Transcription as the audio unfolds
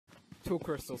2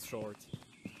 crystals short.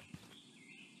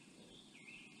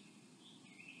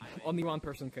 Only 1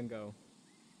 person can go.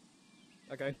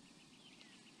 Okay.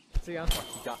 See ya.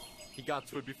 He got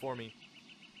to it before me.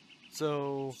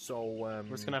 So we're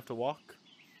just gonna have to walk?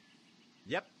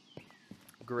 Yep.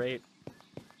 Great.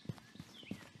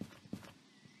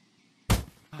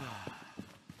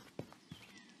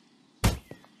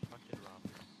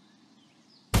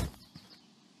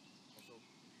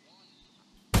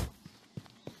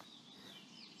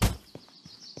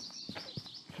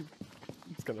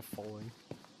 It's kind of falling.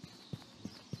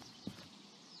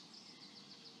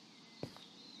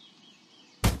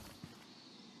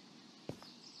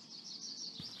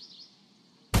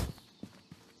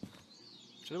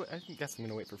 I guess I'm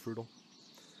gonna wait for Froodle.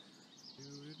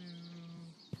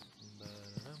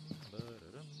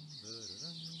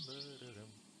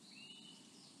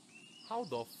 How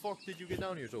the fuck did you get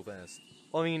down here so fast?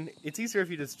 Well, I mean, it's easier if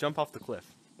you just jump off the cliff.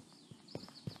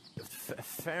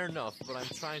 Fair enough, but I'm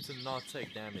trying to not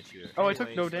take damage here. Oh, Anyways, I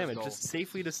took no let's damage. go. Just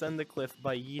safely descend the cliff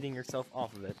by yeeting yourself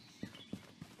off of it.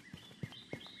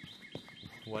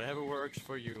 Whatever works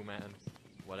for you, man.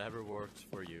 Whatever works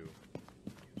for you.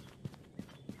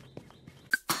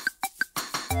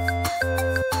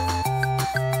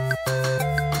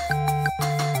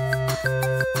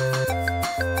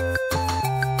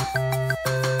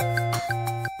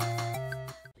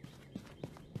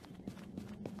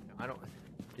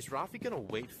 Is Rafi gonna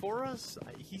wait for us?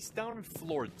 He's down on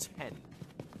floor 10.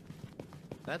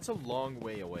 That's a long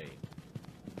way away.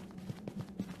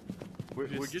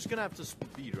 We're just gonna have to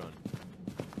speedrun.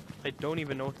 I don't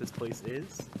even know what this place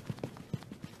is.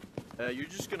 You're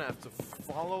just gonna have to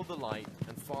follow the light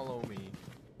and follow me.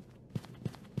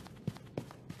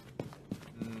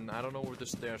 I don't know where the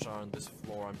stairs are on this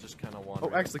floor. I'm just kind of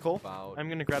wondering. Oh, actually, coal. About I'm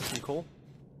gonna grab some coal.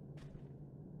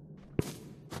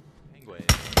 Penguin.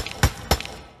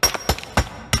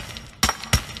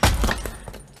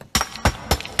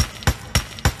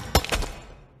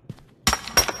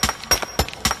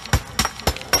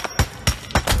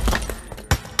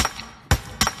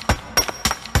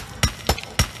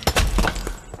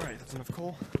 Alright, that's enough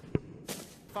coal.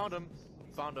 Found him.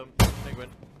 Found him. Penguin.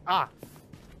 Ah!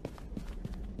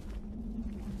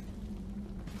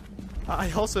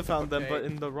 I also found them, but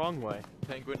in the wrong way.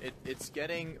 Penguin, it's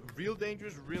getting real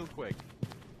dangerous real quick.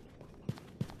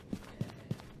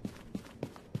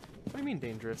 What do you mean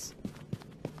dangerous?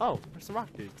 Oh, there's some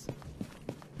rock dudes.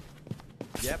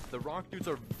 Yep, the rock dudes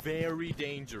are very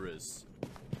dangerous.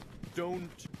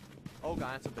 Don't... Oh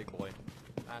god, that's a big boy.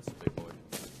 That's a big boy.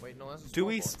 Wait, no, that's a Do small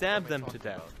we boy. stab What am I them to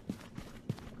talking death? about?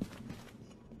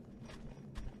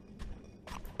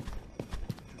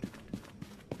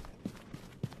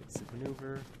 Exit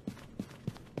maneuver.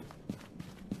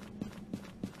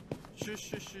 Shush,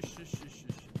 shush, shush, shush, shush,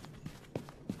 shush.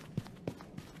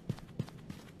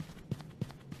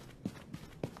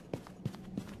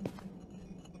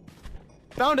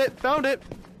 Found it! Found it!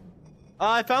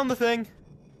 I found the thing!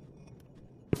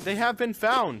 They have been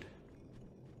found!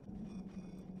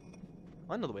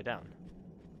 I know the way down,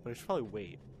 but I should probably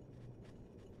wait.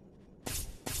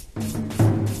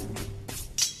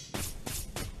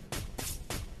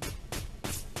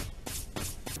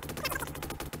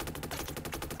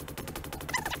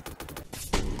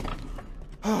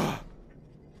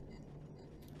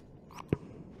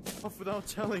 Off without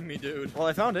telling me, dude. Well,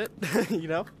 I found it, you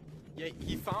know? Yeah,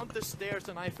 he found the stairs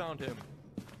and I found him.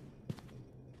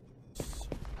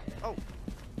 Oh,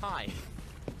 hi.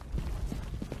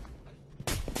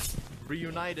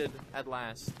 Reunited at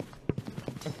last.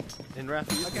 And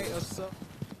Rafi. Okay, so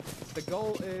the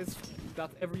goal is that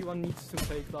everyone needs to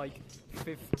take like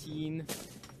 15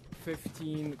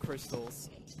 crystals.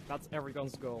 That's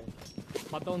everyone's goal.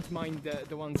 But don't mind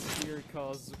the ones here,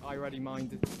 cause I already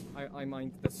mind. I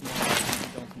mind the small ones.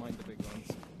 Don't mind the big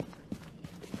ones.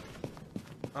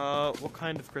 What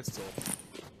kind of crystal?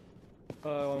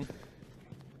 Okay,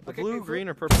 Blue, okay, green,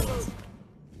 or purple?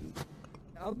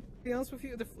 I'll be honest with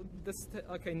you.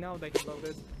 Okay, now they have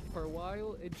loaded. For a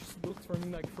while, it just looked for me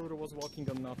like Frodo was walking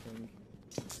on nothing.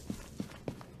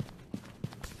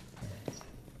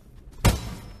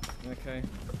 Okay.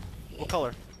 What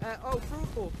color? Oh,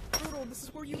 Froodle! Froodle, this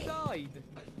is where you died!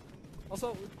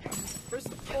 Also, where's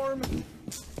the form?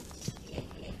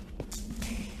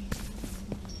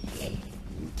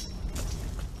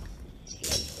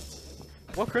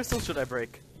 What crystal should I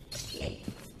break?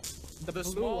 The blue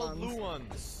small ones. blue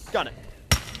ones. Got it.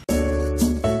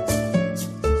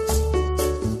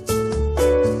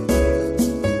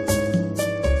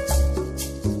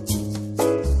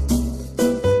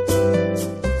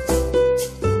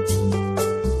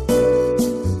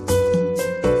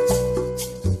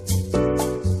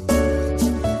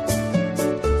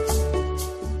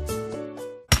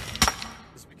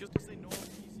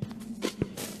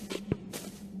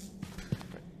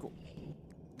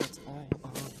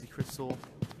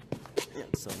 Yeah,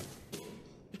 so.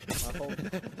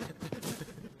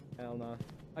 Hell no.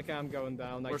 Okay, I'm going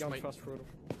down. I Where's don't my- trust Froodle.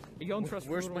 You don't trust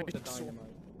Where's Froodle my with the sword? dynamite.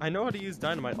 I know how to use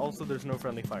dynamite. Also, there's no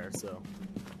friendly fire, so.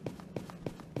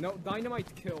 No,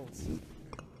 dynamite kills.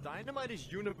 Dynamite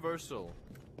is universal.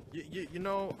 You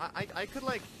know, I could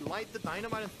like light the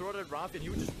dynamite and throw it at Rafi and he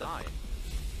would just die.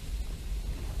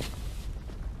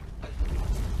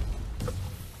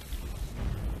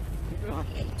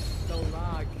 The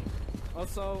lag.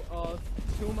 Also,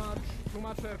 too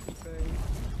much everything.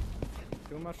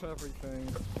 Too much everything.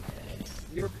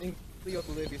 You're incredibly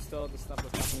oblivious to all the stuff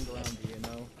that's happening around you, you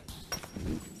know?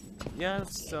 Yeah,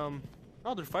 it's, oh,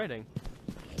 they're fighting.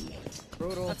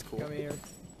 Brutal, That's cool. come here.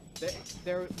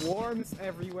 There are worms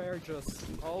everywhere, just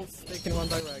all stick in one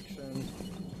direction.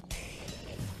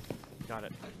 Got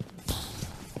it.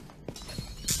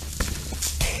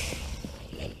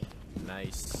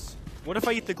 Nice. What if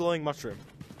I eat the glowing mushroom?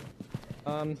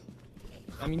 I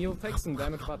mean, you'll take some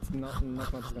damage, but not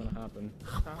much is gonna happen.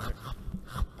 Alright.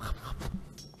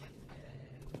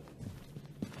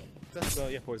 That's,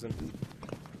 yeah, poison.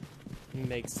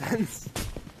 Makes sense.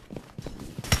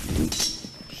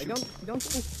 I don't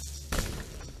think...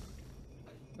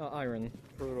 Oh, iron.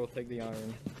 Froodle will take the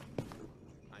iron.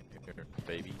 I'm here,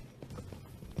 baby.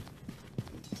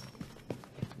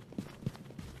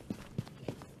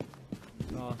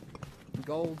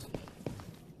 Gold.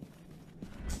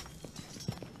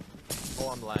 Oh,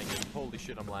 I'm lagging. Holy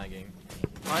shit, I'm lagging.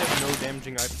 I have no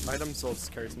damaging items, so I'll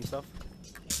just carry some stuff.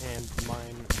 And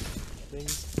mine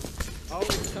things. Oh,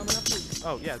 it's coming up to...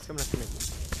 Oh, yeah, it's coming after me.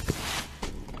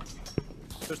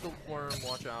 There's the worm,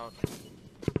 watch out.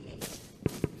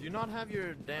 Do you not have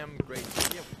your damn great...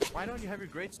 Yeah, why don't you have your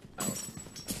greats out?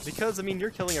 Because, I mean, you're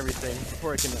killing everything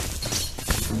before I can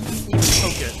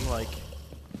poke it, like...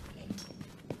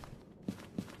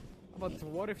 But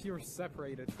what if you're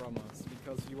separated from us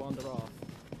because you wander off?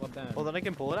 What then? Well, then I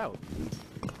can pull it out.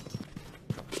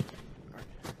 Alright.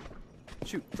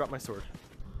 Shoot, drop my sword.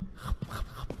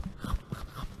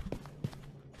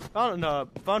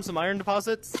 Found some iron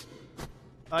deposits.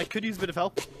 I could use a bit of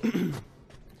help. What's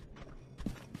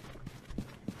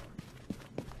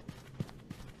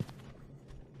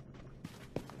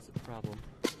the problem?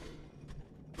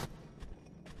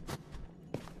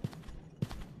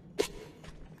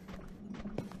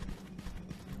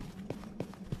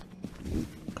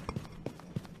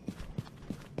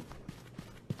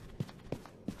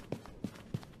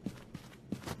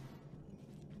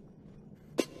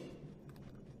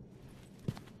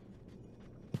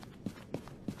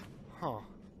 Huh.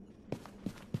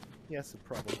 Yeah, that's the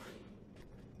problem.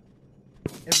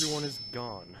 Everyone is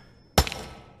gone. Oh,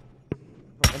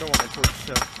 I don't want my torch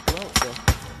to go out, so...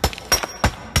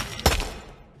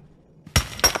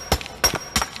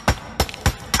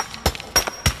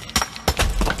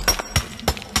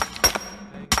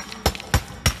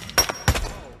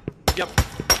 Yep.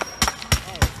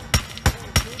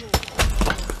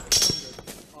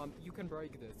 You can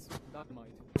break this. That might.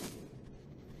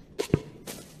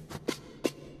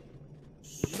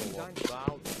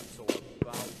 So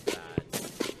about that.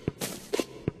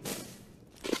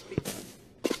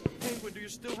 Penguin, do you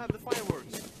still have the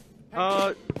fireworks?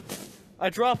 I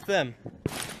dropped them.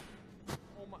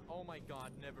 Oh my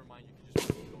god, never mind, you can just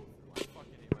go through. I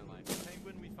fucking hate my life.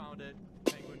 Penguin, we found it.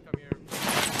 Penguin, come here.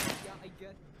 Yeah, I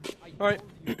get. All right.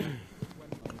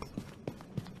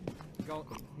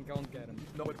 Go and get him.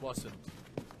 No, it wasn't.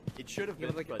 It should have Yeah,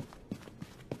 been, like- but...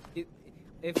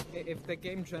 If the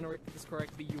game generated this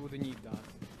correctly, you would need that.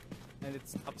 And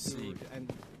it's up to See.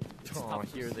 and it's Oh,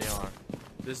 tough to here they are.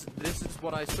 This is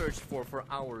what I searched for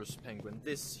hours, Penguin.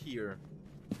 This here.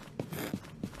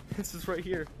 This is right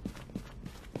here.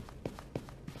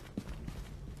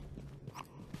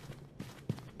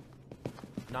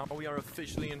 Now we are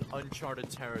officially in uncharted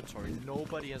territory.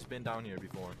 Nobody has been down here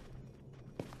before.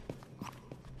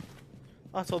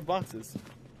 Ah, it's all boxes.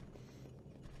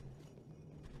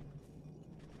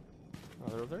 Oh,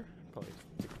 they're over there? Probably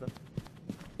stick with them.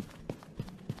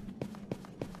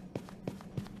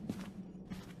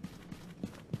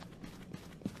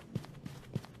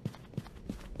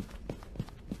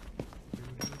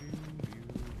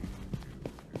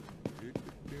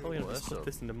 Probably gonna Well, split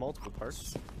this into multiple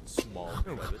parts. Small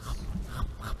credits.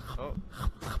 Oh.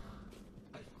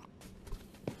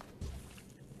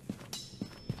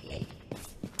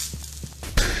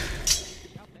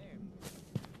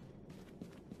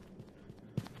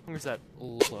 Where's that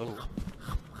low?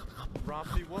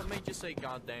 Rafi, what made you say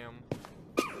goddamn?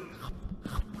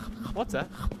 What's that?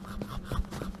 Is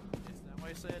that why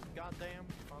I said goddamn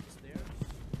on the stairs?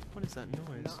 What is that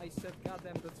noise? No, I said,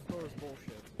 goddamn, this floor is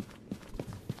bullshit.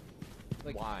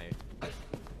 Like, Why?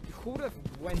 who would have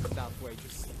went that way?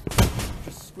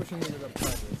 Just squishing into the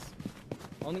predators.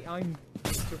 Only I'm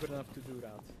stupid enough to do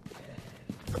that.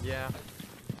 Yeah,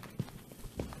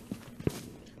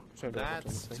 Sorry,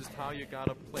 that's just how you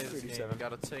gotta play this game. 37. You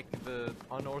gotta take the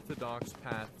unorthodox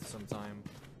path sometime.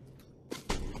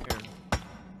 Here.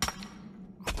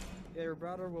 Yeah, your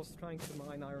brother was trying to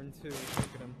mine iron too. Look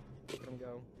at him. Look at him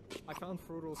go. I found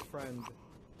Froodle's friend.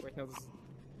 Wait, no,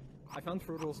 I found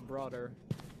Froodle's brother.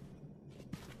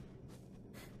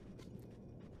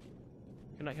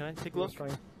 Can I take a He was look?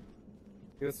 trying.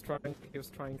 He was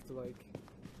trying to like.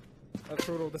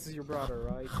 Froodle, this is your brother,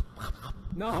 right?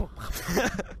 No.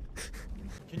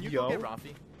 Can you Yo. go get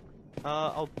Rafi?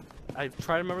 I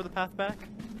try to remember the path back.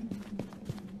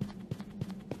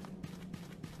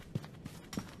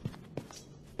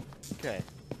 Okay.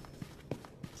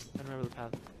 I remember the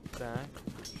path back.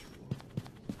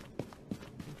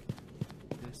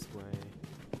 This way.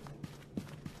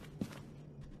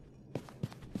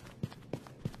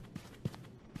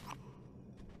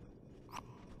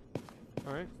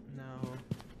 Alright, now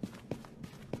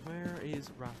where is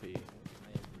Rafi?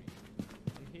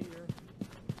 I'm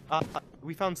here.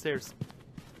 We found stairs.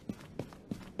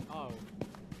 Oh.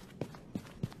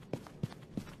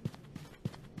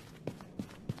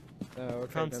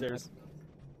 Okay. Found then stairs.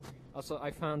 Also,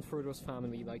 I found Frodo's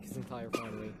family, like his entire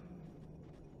family.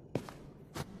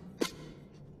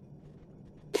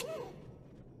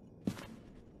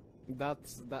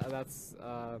 That's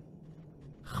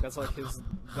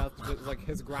like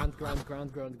his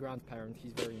grandparent.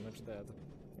 He's very much dead,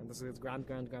 and this is his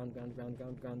grandmother,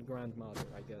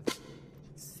 I guess.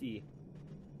 See.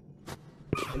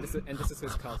 And this is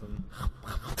his cousin.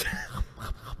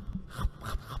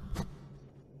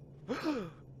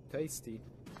 Tasty.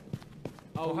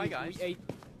 Oh, hi, guys.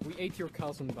 We ate your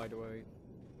cousin, by the way.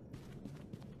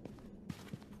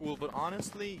 Cool, but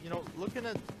honestly, you know, looking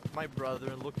at my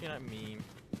brother and looking at me,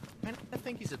 I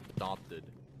think he's adopted.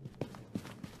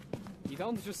 You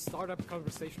don't just start up a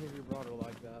conversation with your brother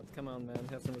like that. Come on, man,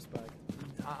 have some respect.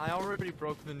 I already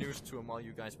broke the news to him while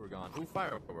you guys were gone. Ooh,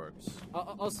 fireworks.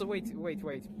 Also, wait.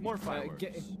 More fireworks.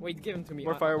 Wait, give him to me.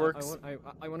 More fireworks.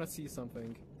 I want to see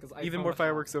something. Cause I Even found more a hat.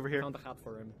 fireworks over here. I found a hat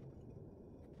for him.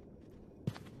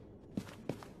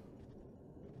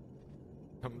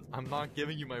 I'm not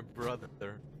giving you my brother.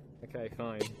 Okay,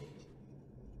 fine.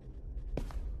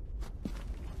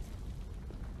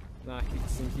 Nah, he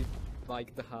seemed he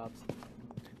liked the hat.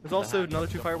 There's also hat another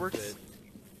just two jumped fireworks. it.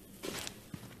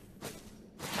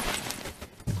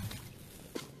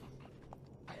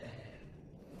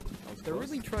 They're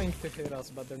really trying to hit us,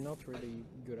 but they're not really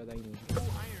good at aiming.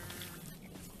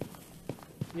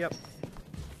 Yep.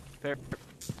 Fair.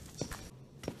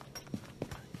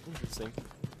 Interesting.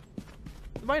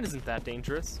 The mine isn't that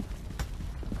dangerous.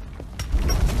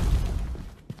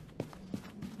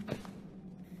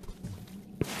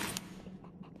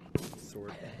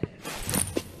 Sword.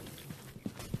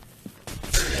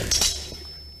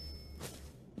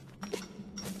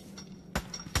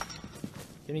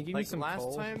 Can you give me Like some last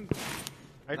coal? time,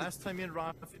 last time me and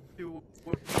Rafi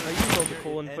I used all the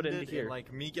coal and put it into ended here. in,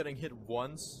 like me getting hit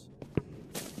once.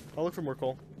 I'll look for more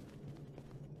coal.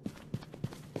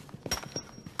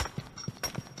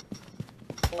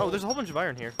 Oh, there's a whole bunch of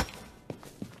iron here.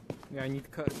 Yeah, I need to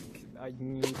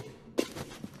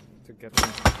get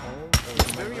some coal.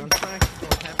 It's very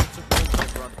impractical having to hold my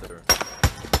brother.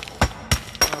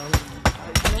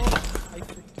 I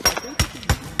think if you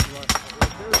use, like,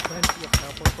 there are plenty of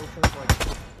teleport potions, like,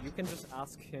 you can just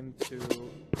ask him to,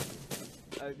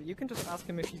 you can just ask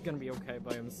him if he's gonna be okay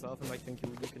by himself, and I think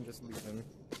you can just leave him.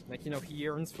 Like, you know, he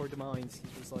yearns for the mines,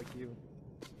 he's just like you.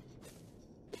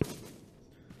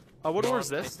 What door No, is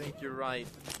this? I think you're right.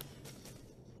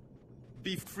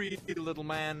 Be free, little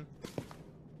man.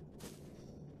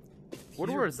 What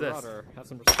He's door your is this? brother, have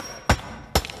some respect.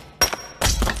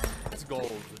 It's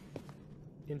gold.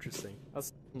 Interesting.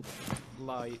 That's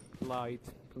light,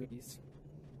 please.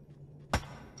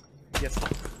 Yes.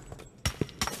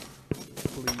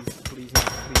 Please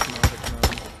not, Magic Man.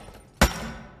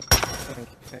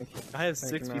 Thank you. I have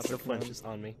Thank 6 you, pieces of Magic flint Man. just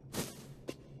on me.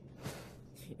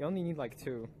 You only need like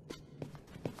 2.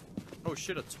 Oh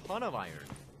shit, a ton of iron.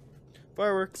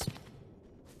 Fireworks.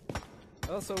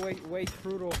 Also, wait,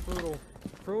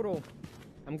 Froodle.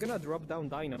 I'm gonna drop down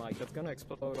dynamite, that's gonna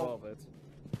explode all of it.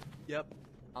 Yep.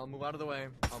 I'll move out of the way.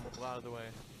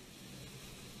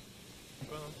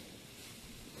 Well,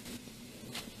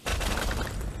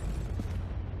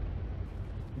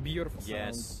 Beautiful sound.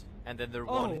 yes. And then they're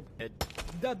Oh. one hit.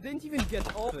 That didn't even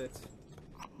get all of it.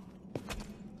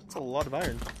 That's a lot of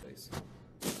iron. Nice.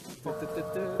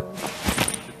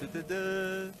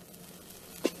 Da-da-da.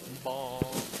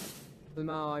 Ball.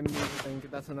 No, I'm moving.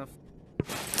 That's enough.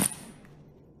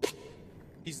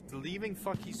 He's leaving.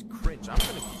 Fuck, he's cringe. I'm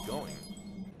gonna keep going.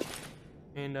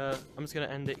 And I'm just gonna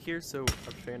end it here, so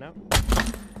I'll show you now.